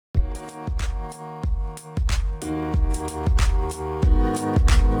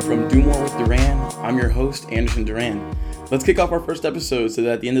from Do More with Duran. I'm your host, Anderson Duran. Let's kick off our first episode so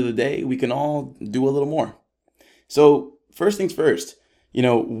that at the end of the day, we can all do a little more. So first things first,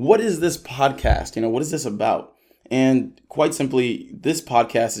 what is this podcast? What is this about? And quite simply, this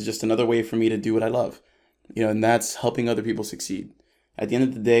podcast is just another way for me to do what I love, and that's helping other people succeed. At the end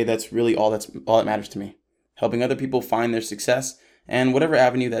of the day, that's really all that matters to me. Helping other people find their success and whatever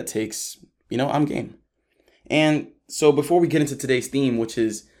avenue that takes, I'm game. And so before we get into today's theme, which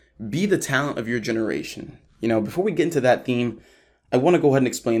is be the talent of your generation, before we get into that theme, I want to go ahead and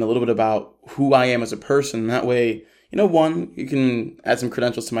explain a little bit about who I am as a person. That way, one, you can add some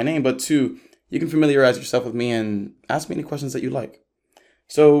credentials to my name, but two, you can familiarize yourself with me and ask me any questions that you like.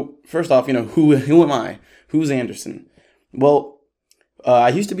 So first off, who am I? Who's Anderson? Well, I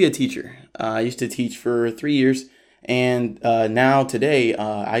used to be a teacher. I used to teach for 3 years, and today,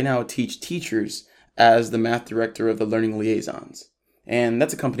 I now teach teachers as the math director of the Learning Liaisons. And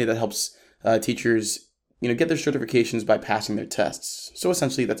that's a company that helps teachers, get their certifications by passing their tests. So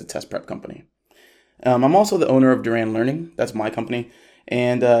essentially, that's a test prep company. I'm also the owner of Duran Learning. That's my company.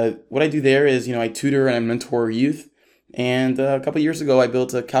 And what I do there is, I tutor and I mentor youth. And a couple of years ago, I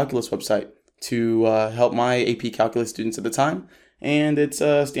built a calculus website to help my AP Calculus students at the time. And it's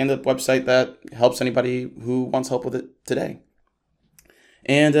a stand-up website that helps anybody who wants help with it today.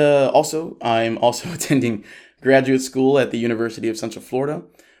 And I'm also attending graduate school at the University of Central Florida,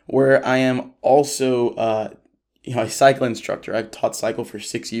 where I am also a cycle instructor. I've taught cycle for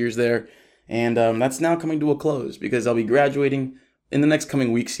 6 years there, and that's now coming to a close because I'll be graduating in the next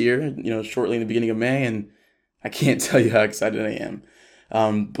coming weeks here, shortly in the beginning of May, and I can't tell you how excited I am.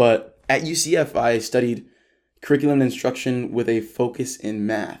 But at UCF, I studied curriculum instruction with a focus in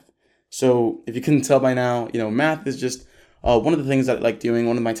math. So if you couldn't tell by now, math is just one of the things that I like doing,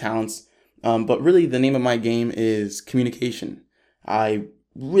 one of my talents. But really, the name of my game is communication. I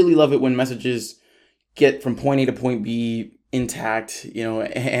really love it when messages get from point A to point B intact,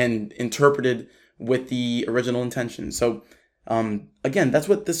 and interpreted with the original intention. So, again, that's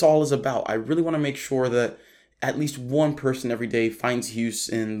what this all is about. I really want to make sure that at least one person every day finds use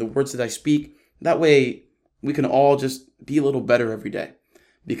in the words that I speak. That way, we can all just be a little better every day.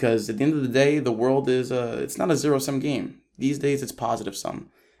 Because at the end of the day, the world is it's not a zero-sum game. These days, it's positive sum.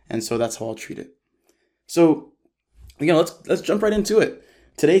 And so that's how I'll treat it. So, let's jump right into it.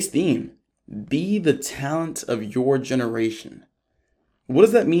 Today's theme, be the talent of your generation. What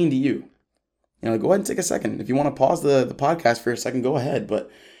does that mean to you? Go ahead and take a second. If you want to pause the podcast for a second, go ahead. But,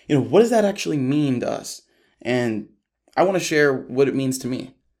 what does that actually mean to us? And I want to share what it means to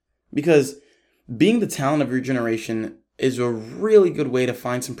me. Because being the talent of your generation is a really good way to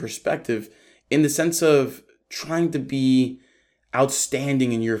find some perspective in the sense of trying to be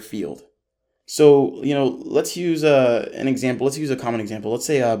outstanding in your field. So, let's use an example. Let's use a common example. Let's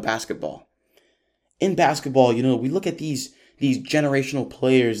say basketball. In basketball, we look at these generational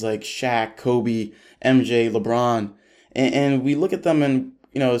players like Shaq, Kobe, MJ, LeBron, and we look at them and,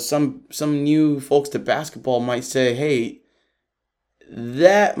 some new folks to basketball might say, hey,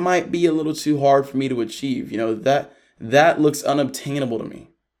 that might be a little too hard for me to achieve. That looks unobtainable to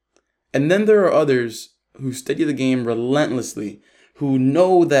me. And then there are others who study the game relentlessly, who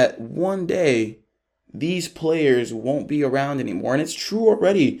know that one day these players won't be around anymore. And it's true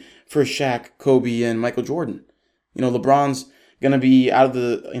already for Shaq, Kobe, and Michael Jordan. LeBron's gonna be out of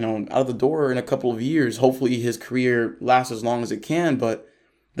the door in a couple of years. Hopefully his career lasts as long as it can. But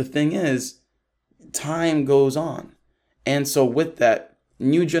the thing is, time goes on. And so with that,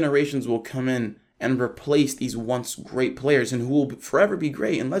 new generations will come in and replace these once great players and who will forever be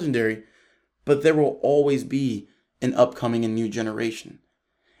great and legendary. But there will always be an upcoming and new generation.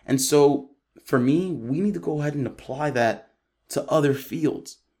 And so for me, we need to go ahead and apply that to other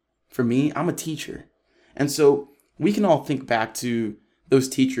fields. For me, I'm a teacher. And so we can all think back to those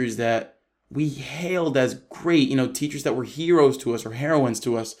teachers that we hailed as great, teachers that were heroes to us or heroines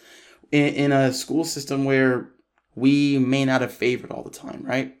to us in a school system where we may not have favored all the time,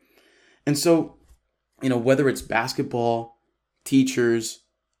 right? And so, whether it's basketball, teachers,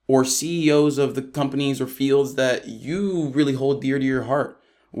 or CEOs of the companies or fields that you really hold dear to your heart,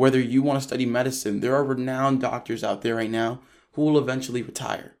 whether you want to study medicine, there are renowned doctors out there right now who will eventually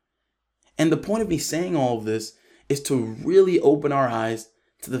retire. And the point of me saying all of this is to really open our eyes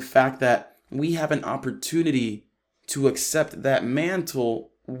to the fact that we have an opportunity to accept that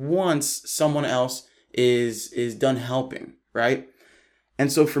mantle once someone else is done helping, right? And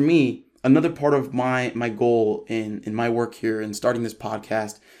so for me, another part of my goal in my work here and starting this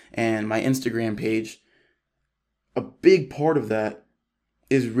podcast and my Instagram page, a big part of that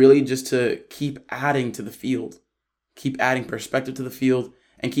is really just to keep adding to the field, keep adding perspective to the field,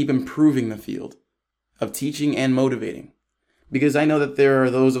 and keep improving the field of teaching and motivating. Because I know that there are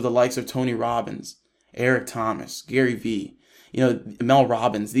those of the likes of Tony Robbins, Eric Thomas, Gary Vee, Mel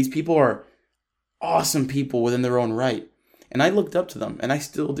Robbins. These people are awesome people within their own right. And I looked up to them, and I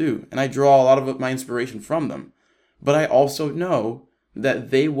still do. And I draw a lot of my inspiration from them. But I also know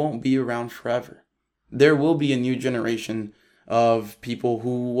that they won't be around forever. There will be a new generation of people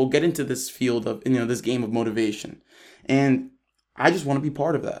who will get into this field of, this game of motivation. And I just want to be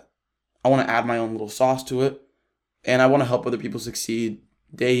part of that. I want to add my own little sauce to it. And I want to help other people succeed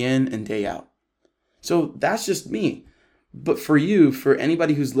day in and day out. So that's just me. But for you, for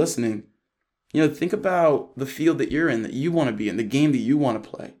anybody who's listening, think about the field that you're in, that you want to be in, the game that you want to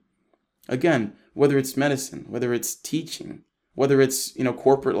play. Again, whether it's medicine, whether it's teaching, whether it's,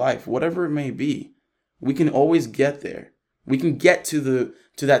 corporate life, whatever it may be, we can always get there. We can get to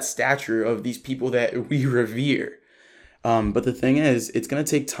that stature of these people that we revere. But the thing is, it's going to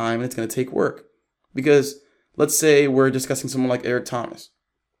take time and it's going to take work. Because let's say we're discussing someone like Eric Thomas.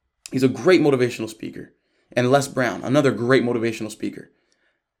 He's a great motivational speaker. And Les Brown, another great motivational speaker.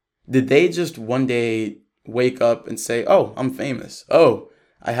 Did they just one day wake up and say, oh, I'm famous. Oh,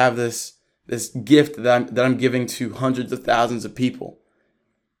 I have this gift that I'm giving to hundreds of thousands of people,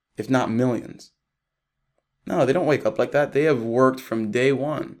 if not millions? No, they don't wake up like that. They have worked from day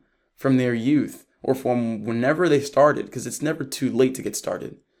one, from their youth, or from whenever they started, because it's never too late to get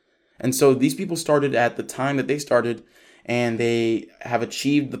started. And so these people started at the time that they started, and they have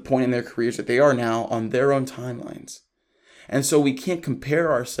achieved the point in their careers that they are now on their own timelines. And so we can't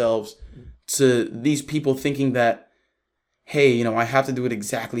compare ourselves to these people thinking that, hey, I have to do it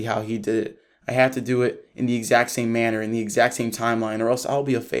exactly how he did it. I have to do it in the exact same manner, in the exact same timeline, or else I'll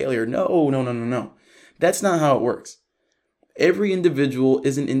be a failure. No. That's not how it works. Every individual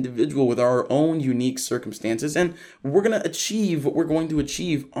is an individual with our own unique circumstances, and we're going to achieve what we're going to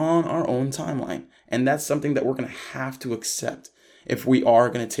achieve on our own timeline. And that's something that we're going to have to accept if we are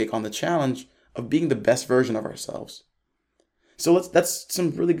going to take on the challenge of being the best version of ourselves. So that's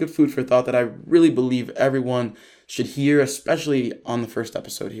some really good food for thought that I really believe everyone should hear, especially on the first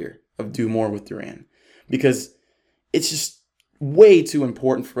episode here of Do More with Duran, because it's just way too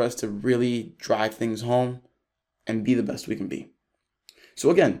important for us to really drive things home and be the best we can be.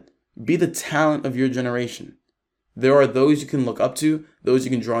 So again, be the talent of your generation. There are those you can look up to, those you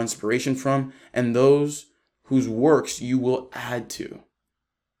can draw inspiration from, and those whose works you will add to.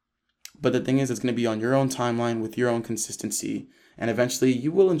 But the thing is, it's going to be on your own timeline with your own consistency, and eventually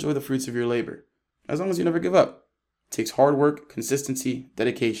you will enjoy the fruits of your labor, as long as you never give up. It takes hard work, consistency,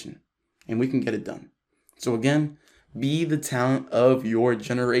 dedication, and we can get it done. So again, be the talent of your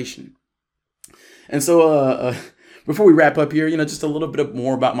generation. And so before we wrap up here, just a little bit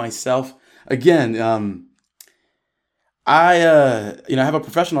more about myself. Again, I have a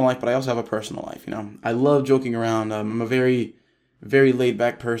professional life, but I also have a personal life. I love joking around. I'm a very, very laid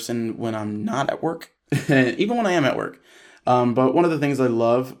back person when I'm not at work, even when I am at work. But one of the things I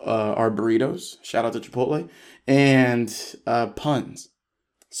love are burritos. Shout out to Chipotle. And puns.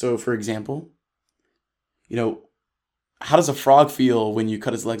 So, for example, how does a frog feel when you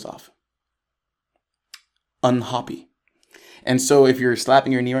cut his legs off? Unhappy. And so if you're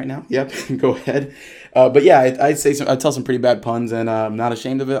slapping your knee right now, yep, go ahead. But yeah, I tell some pretty bad puns, and I'm not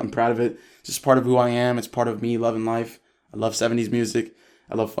ashamed of it. I'm proud of it. It's just part of who I am. It's part of me loving life. I love 70s music.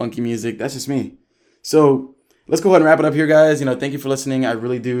 I love funky music. That's just me. So let's go ahead and wrap it up here, guys. Thank you for listening. I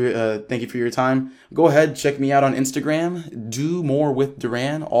really do. Thank you for your time. Go ahead, check me out on Instagram. Do More with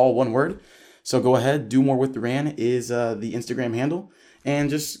Duran, all one word. So go ahead. Do More with Duran is the Instagram handle,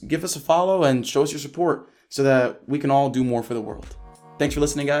 and just give us a follow and show us your support so that we can all do more for the world. Thanks for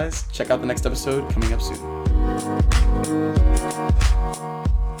listening, guys. Check out the next episode coming up soon.